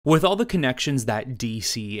With all the connections that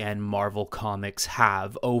DC and Marvel Comics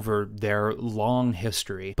have over their long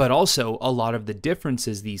history, but also a lot of the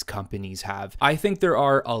differences these companies have, I think there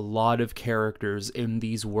are a lot of characters in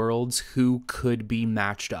these worlds who could be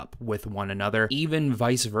matched up with one another. Even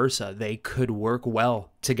vice versa, they could work well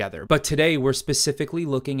together. But today we're specifically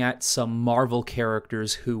looking at some Marvel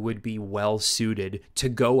characters who would be well suited to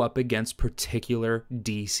go up against particular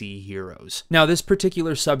DC heroes. Now, this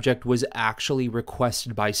particular subject was actually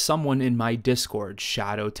requested by someone in my Discord,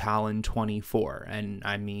 Shadow Talon 24, and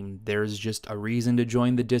I mean, there's just a reason to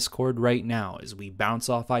join the Discord right now as we bounce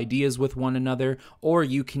off ideas with one another, or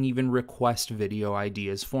you can even request video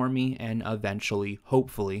ideas for me, and eventually,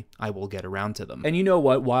 hopefully, I will get around to them. And you know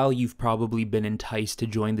what, while you've probably been enticed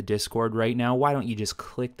to join the Discord right now, why don't you just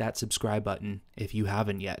click that subscribe button if you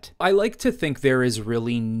haven't yet? I like to think there is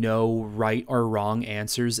really no right or wrong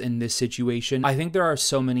answers in this situation. I think there are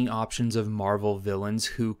so many options of Marvel villains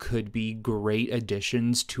who could be great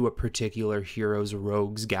additions to a particular hero's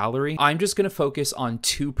rogues gallery. I'm just going to focus on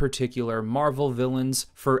two particular Marvel villains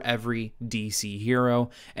for every DC hero,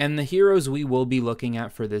 and the heroes we will be looking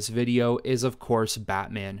at for this video is of course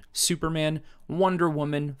Batman, Superman, Wonder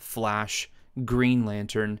Woman, Flash, Green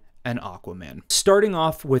Lantern, and Aquaman. Starting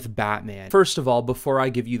off with Batman. First of all, before I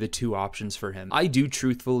give you the two options for him, I do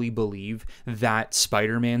truthfully believe that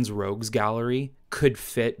Spider-Man's rogues gallery could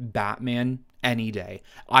fit Batman any day.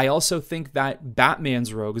 I also think that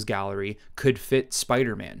Batman's rogues gallery could fit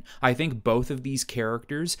Spider-Man. I think both of these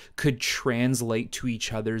characters could translate to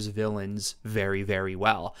each other's villains very, very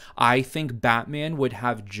well. I think Batman would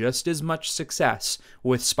have just as much success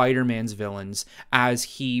with Spider-Man's villains as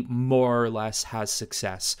he more or less has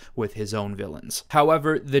success with his own villains.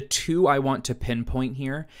 However, the two I want to pinpoint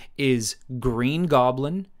here is Green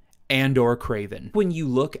Goblin and/or Kraven. When you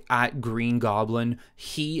look at Green Goblin,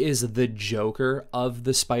 he is the Joker of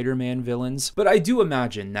the Spider-Man villains, but I do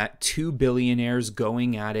imagine that two billionaires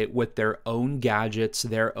going at it with their own gadgets,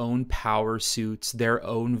 their own power suits, their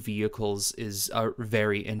own vehicles is a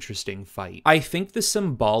very interesting fight. I think the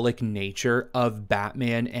symbolic nature of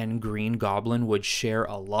Batman and Green Goblin would share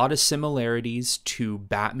a lot of similarities to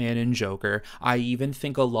Batman and Joker. I even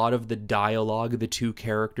think a lot of the dialogue the two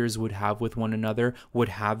characters would have with one another would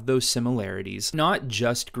have those similarities. Not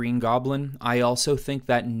just Green Goblin, I also think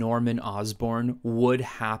that Norman Osborn would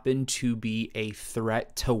happen to be a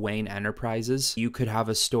threat to Wayne Enterprises. You could have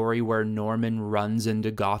a story where Norman runs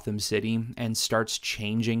into Gotham City and starts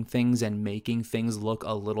changing things and making things look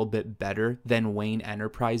a little bit better than Wayne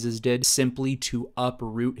Enterprises did, simply to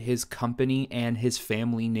uproot his company and his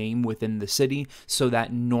family name within the city so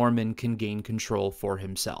that Norman can gain control for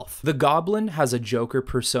himself. The Goblin has a Joker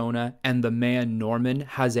persona and the man Norman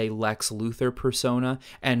has a Lex Luthor persona,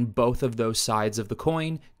 and both of those sides of the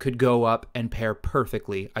coin could go up and pair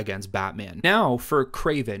perfectly against Batman. Now for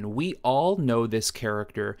Kraven, we all know this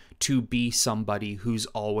character to be somebody who's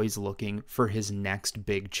always looking for his next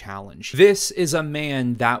big challenge. This is a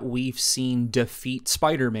man that we've seen defeat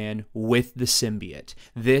Spider-Man with the symbiote.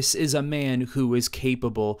 This is a man who is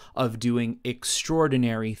capable of doing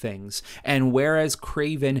extraordinary things, and whereas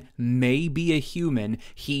Kraven may be a human,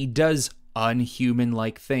 he does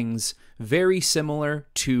unhuman-like things very similar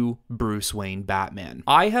to Bruce Wayne Batman.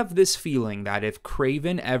 I have this feeling that if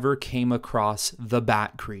Kraven ever came across the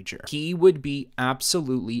Bat creature, he would be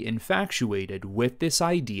absolutely infatuated with this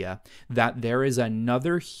idea that there is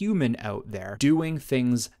another human out there doing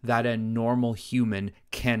things that a normal human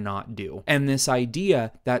cannot do. And this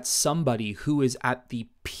idea that somebody who is at the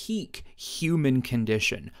peak human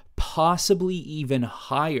condition, possibly even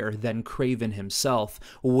higher than Kraven himself,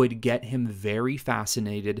 would get him very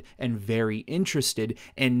fascinated and very interested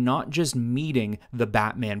in not just meeting the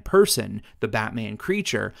Batman person, the Batman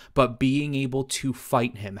creature, but being able to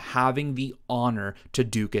fight him, having the honor to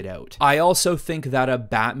duke it out. I also think that a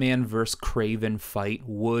Batman vs. Kraven fight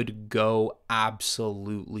would go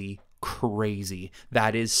absolutely crazy.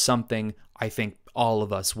 That is something I think all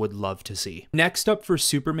of us would love to see. Next up for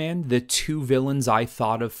Superman, the two villains I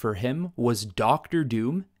thought of for him was Doctor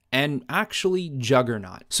Doom and actually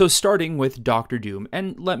Juggernaut. So starting with Doctor Doom,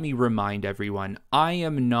 and let me remind everyone, I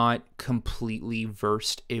am not completely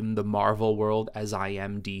versed in the Marvel world as I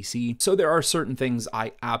am DC, so there are certain things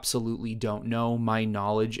I absolutely don't know. My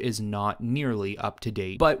knowledge is not nearly up to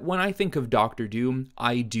date. But when I think of Doctor Doom,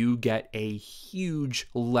 I do get a huge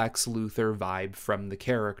Lex Luthor vibe from the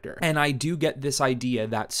character. And I do get this idea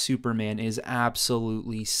that Superman is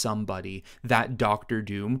absolutely somebody that Doctor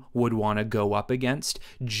Doom would want to go up against,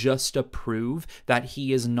 just to prove that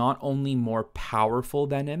he is not only more powerful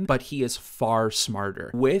than him, but he is far smarter.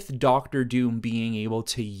 With Doctor Doom being able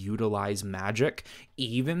to utilize magic,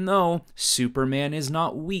 even though Superman is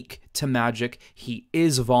not weak to magic, he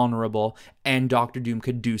is vulnerable, and Doctor Doom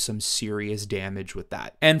could do some serious damage with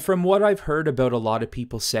that. And from what I've heard about a lot of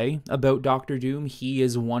people say about Doctor Doom, he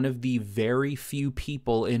is one of the very few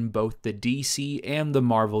people in both the DC and the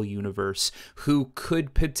Marvel universe who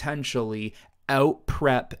could potentially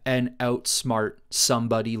out-prep and outsmart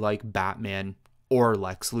somebody like Batman or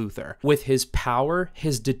Lex Luthor. With his power,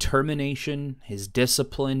 his determination, his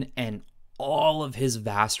discipline, and all of his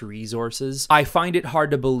vast resources, I find it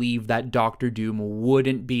hard to believe that Doctor Doom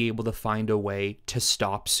wouldn't be able to find a way to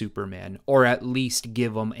stop Superman, or at least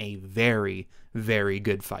give him a very, very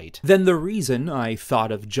good fight. Then the reason I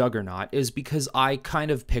thought of Juggernaut is because I kind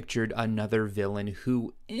of pictured another villain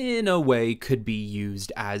who, in a way, could be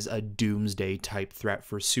used as a doomsday type threat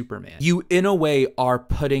for Superman. You, in a way, are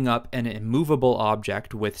putting up an immovable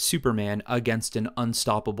object with Superman against an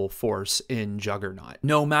unstoppable force in Juggernaut.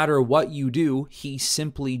 No matter what you do, he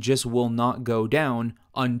simply just will not go down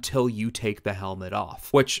until you take the helmet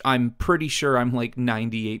off, which I'm pretty sure I'm like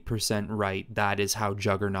 98% right that is how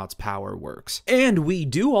Juggernaut's power works. And we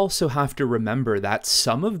do also have to remember that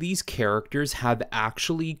some of these characters have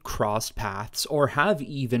actually crossed paths or have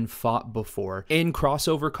even fought before in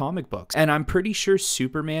crossover comic books, and I'm pretty sure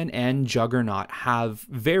Superman and Juggernaut have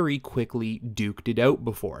very quickly duked it out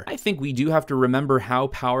before. I think we do have to remember how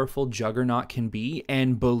powerful Juggernaut can be,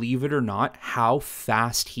 and believe it or not, how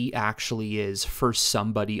fast he actually is for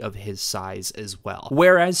somebody of his size as well.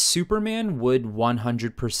 Whereas Superman would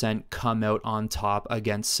 100% come out on top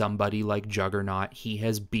against somebody like Juggernaut. He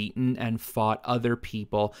has beaten and fought other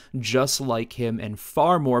people just like him and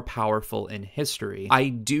far more powerful in history. I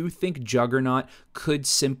do think Juggernaut could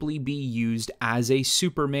simply be used as a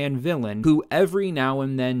Superman villain who every now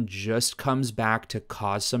and then just comes back to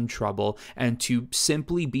cause some trouble and to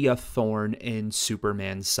simply be a thorn in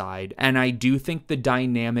Superman's side. And I do think the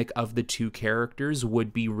dynamic of the two characters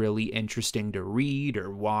would be really interesting to read or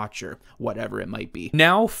watch or whatever it might be.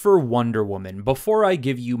 Now for Wonder Woman. Before I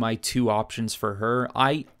give you my two options for her,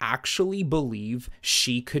 I actually believe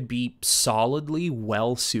she could be solidly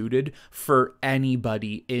well suited for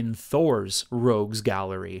anybody in Thor's Rogues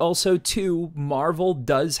Gallery. Also too, Marvel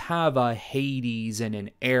does have a Hades and an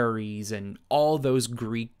Ares and all those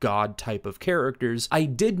Greek god type of characters. I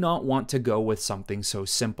did not want to go with something so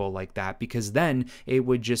simple like that because then it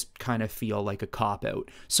would just kind of feel like a cop-out.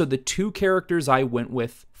 So the two characters I went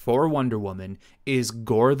with for Wonder Woman is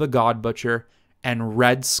Gore the God Butcher and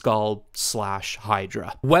Red Skull /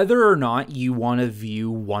 Hydra. Whether or not you want to view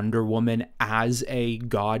Wonder Woman as a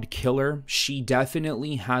god killer, she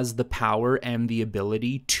definitely has the power and the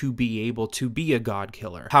ability to be able to be a god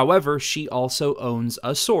killer. However, she also owns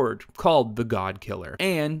a sword called the God Killer.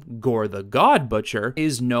 And Gore the God Butcher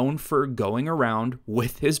is known for going around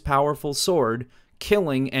with his powerful sword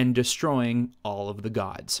killing and destroying all of the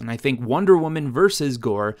gods. And I think Wonder Woman versus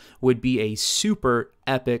Gore would be a super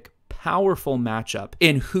epic, powerful matchup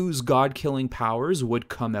in whose god-killing powers would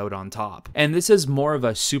come out on top. And this is more of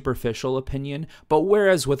a superficial opinion, but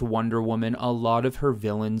whereas with Wonder Woman, a lot of her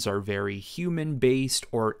villains are very human-based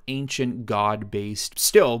or ancient god-based,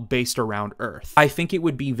 still based around Earth. I think it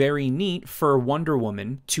would be very neat for Wonder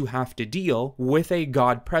Woman to have to deal with a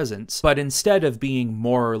god presence, but instead of being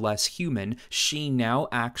more or less human, she now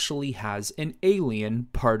actually has an alien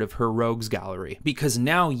part of her rogues gallery, because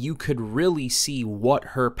now you could really see what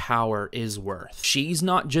her power is worth. She's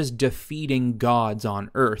not just defeating gods on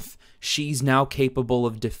Earth, she's now capable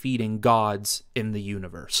of defeating gods in the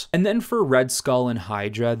universe. And then for Red Skull and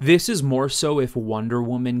Hydra, this is more so if Wonder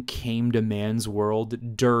Woman came to man's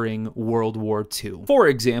world during World War II. For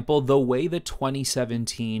example, the way the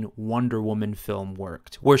 2017 Wonder Woman film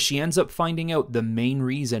worked, where she ends up finding out the main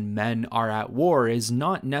reason men are at war is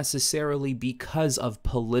not necessarily because of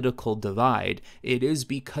political divide, it is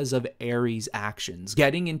because of Ares' actions,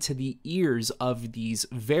 getting into the ears of these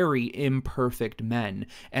very imperfect men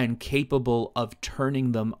and capable of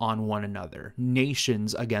turning them on one another,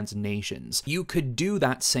 nations against nations. You could do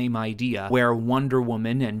that same idea where Wonder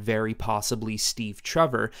Woman and very possibly Steve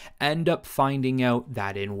Trevor end up finding out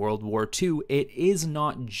that in World War II, it is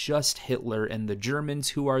not just Hitler and the Germans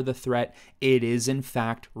who are the threat, it is in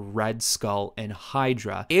fact Red Skull and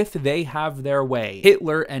Hydra. If they have their way,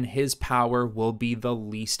 Hitler and his power will be the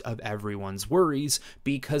least of everyone's worries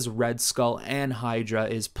because says Red Skull and Hydra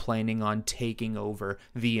is planning on taking over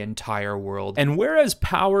the entire world. And whereas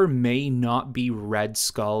power may not be Red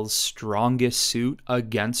Skull's strongest suit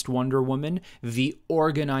against Wonder Woman, the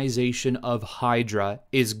organization of Hydra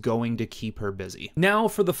is going to keep her busy. Now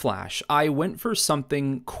for the Flash, I went for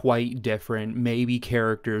something quite different, maybe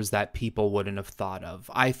characters that people wouldn't have thought of.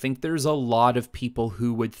 I think there's a lot of people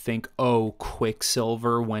who would think, oh,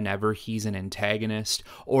 Quicksilver whenever he's an antagonist,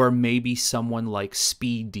 or maybe someone like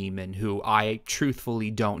Speed Demon, who I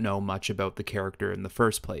truthfully don't know much about the character in the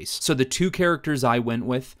first place. So the two characters I went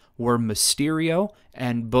with were Mysterio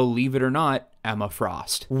and, believe it or not, Emma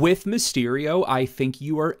Frost. With Mysterio, I think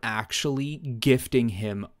you are actually gifting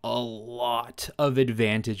him a lot of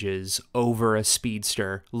advantages over a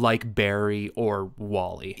speedster like Barry or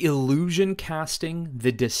Wally. Illusion casting,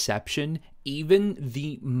 the deception, even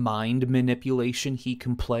the mind manipulation he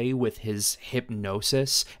can play with his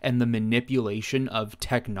hypnosis and the manipulation of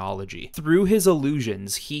technology. Through his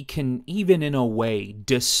illusions, he can, even in a way,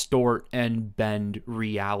 distort and bend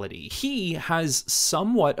reality. He has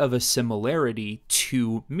somewhat of a similarity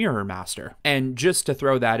to Mirror Master. And just to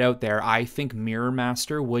throw that out there, I think Mirror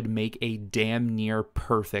Master would make a damn near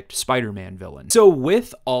perfect Spider-Man villain. So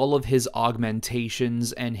with all of his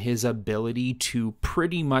augmentations and his ability to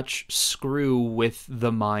pretty much screw with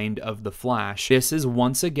the mind of the Flash, this is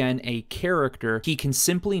once again a character he can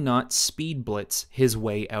simply not speed blitz his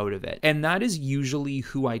way out of it. And that is usually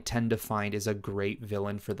who I tend to find is a great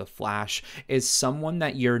villain for the Flash, is someone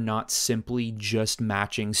that you're not simply just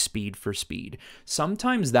matching speed for speed.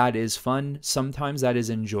 Sometimes that is fun, sometimes that is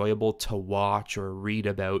enjoyable to watch or read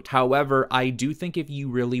about. However, I do think if you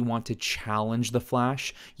really want to challenge the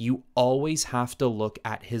Flash, you always have to look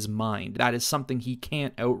at his mind. That is something he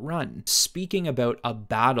can't outrun. Speaking about a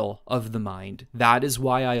battle of the mind, that is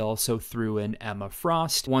why I also threw in Emma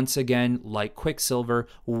Frost, once again, like Quicksilver,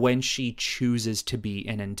 when she chooses to be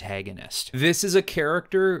an antagonist. This is a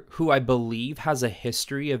character who I believe has a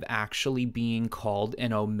history of actually being called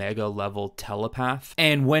an Omega level telepath,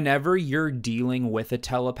 and whenever you're dealing with a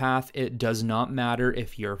telepath, it does not matter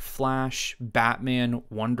if you're Flash, Batman,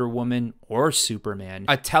 Wonder Woman, or Superman.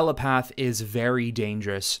 A telepath is very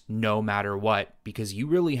dangerous no matter what, because you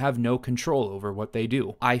really have no control over what they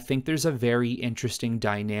do. I think there's a very interesting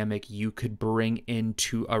dynamic you could bring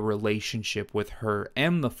into a relationship with her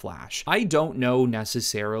and the Flash. I don't know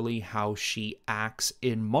necessarily how she acts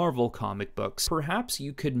in Marvel comic books. Perhaps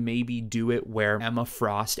you could maybe do it where Emma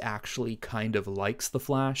Frost actually kind of likes the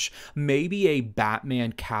Flash. Maybe a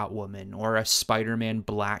Batman Catwoman or a Spider-Man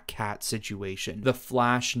Black Cat situation. The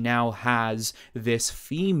Flash now has this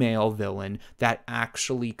female villain that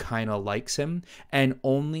actually kind of likes him and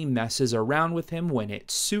only messes around with him when it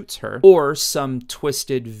suits her, or some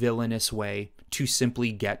twisted villainous way to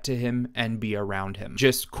simply get to him and be around him.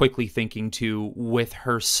 Just quickly thinking too, with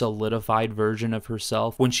her solidified version of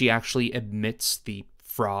herself, when she actually admits the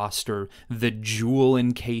frost or the jewel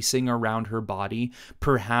encasing around her body,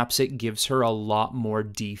 perhaps it gives her a lot more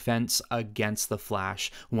defense against the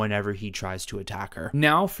Flash whenever he tries to attack her.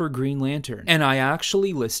 Now for Green Lantern, and I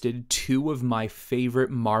actually listed two of my favorite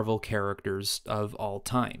Marvel characters of all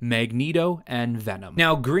time, Magneto and Venom.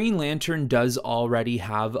 Now Green Lantern does already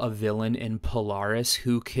have a villain in Polaris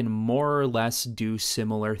who can more or less do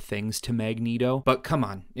similar things to Magneto, but come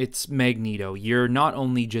on, it's Magneto. You're not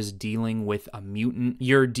only just dealing with a mutant,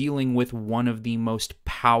 you're dealing with one of the most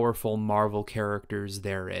powerful Marvel characters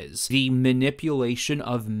there is. The manipulation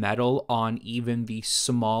of metal on even the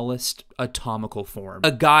smallest atomical form.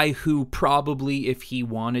 A guy who probably, if he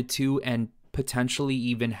wanted to, and potentially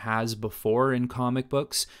even has before in comic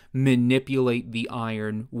books, manipulate the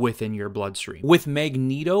iron within your bloodstream. With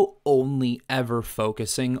Magneto only ever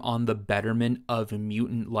focusing on the betterment of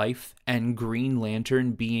mutant life and Green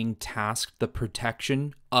Lantern being tasked the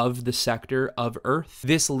protection of the sector of Earth,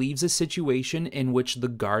 this leaves a situation in which the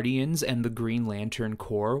Guardians and the Green Lantern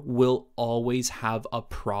Corps will always have a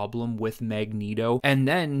problem with Magneto, and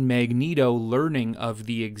then Magneto learning of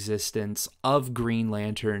the existence of Green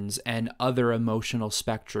Lanterns and other emotional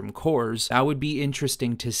spectrum cores. That would be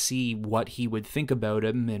interesting to see what he would think about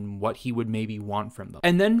him and what he would maybe want from them.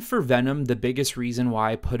 And then for Venom, the biggest reason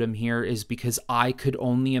why I put him here is because I could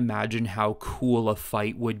only imagine how cool a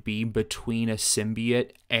fight would be between a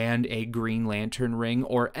symbiote and a Green Lantern ring,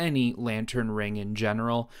 or any lantern ring in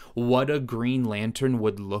general. What a Green Lantern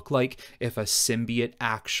would look like if a symbiote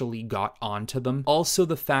actually got onto them. Also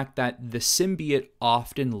the fact that the symbiote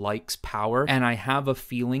often likes power, and I have a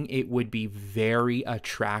feeling it would be very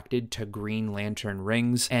attracted to Green Lantern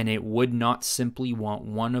rings, and it would not simply want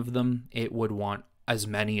one of them, it would want as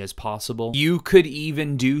many as possible. You could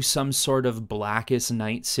even do some sort of Blackest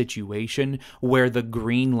Night situation where the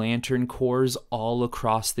Green Lantern Corps all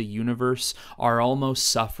across the universe are almost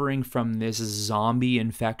suffering from this zombie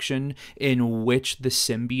infection in which the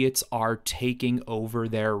symbiotes are taking over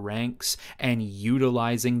their ranks and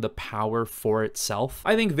utilizing the power for itself.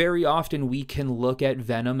 I think very often we can look at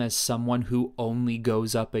Venom as someone who only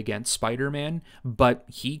goes up against Spider-Man, but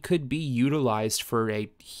he could be utilized for a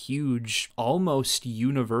huge, almost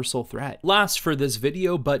universal threat. Last for this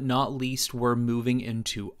video, but not least, we're moving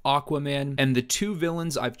into Aquaman, and the two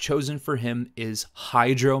villains I've chosen for him is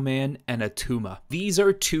Hydro-Man and Attuma. These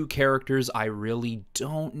are two characters I really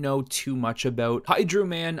don't know too much about.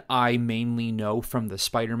 Hydro-Man I mainly know from the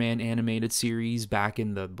Spider-Man animated series back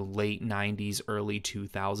in the late 90s, early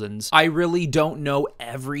 2000s. I really don't know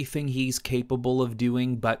everything he's capable of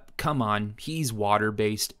doing, but come on, he's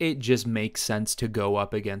water-based. It just makes sense to go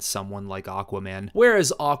up against someone like Aquaman.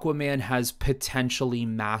 Whereas Aquaman has potentially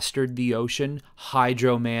mastered the ocean,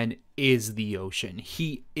 Hydro-Man is the ocean.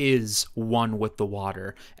 He is one with the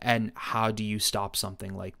water. And how do you stop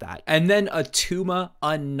something like that? And then Attuma,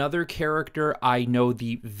 another character I know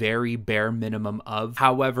the very bare minimum of.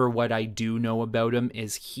 However, what I do know about him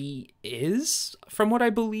is he is, from what I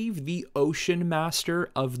believe, the ocean master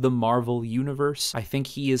of the Marvel universe. I think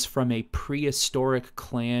he is from a prehistoric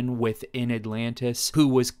clan within Atlantis who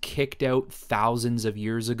was kicked out thousands of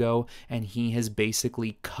years ago, and he has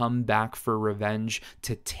basically come back for revenge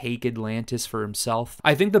to take Atlantis for himself.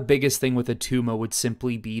 I think the biggest thing with Attuma would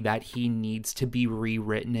simply be that he needs to be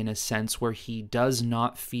rewritten in a sense where he does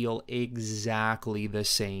not feel exactly the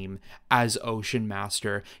same as Ocean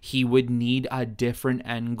Master. He would need a different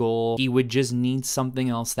end goal. He would just need something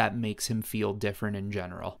else that makes him feel different in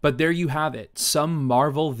general. But there you have it. Some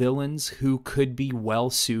Marvel villains who could be well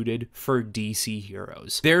suited for DC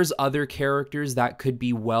heroes. There's other characters that could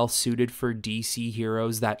be well suited for DC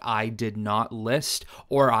heroes that I did not list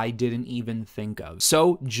or I didn't even think of.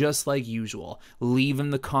 So just like usual, leave in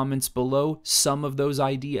the comments below some of those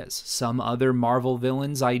ideas, some other Marvel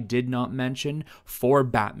villains I did not mention for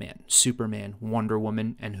Batman, Superman, Wonder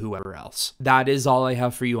Woman, and whoever else. That is all I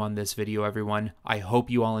have for you on this video, everyone. I hope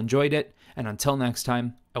you all enjoyed it, and until next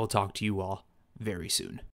time, I will talk to you all very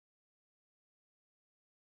soon.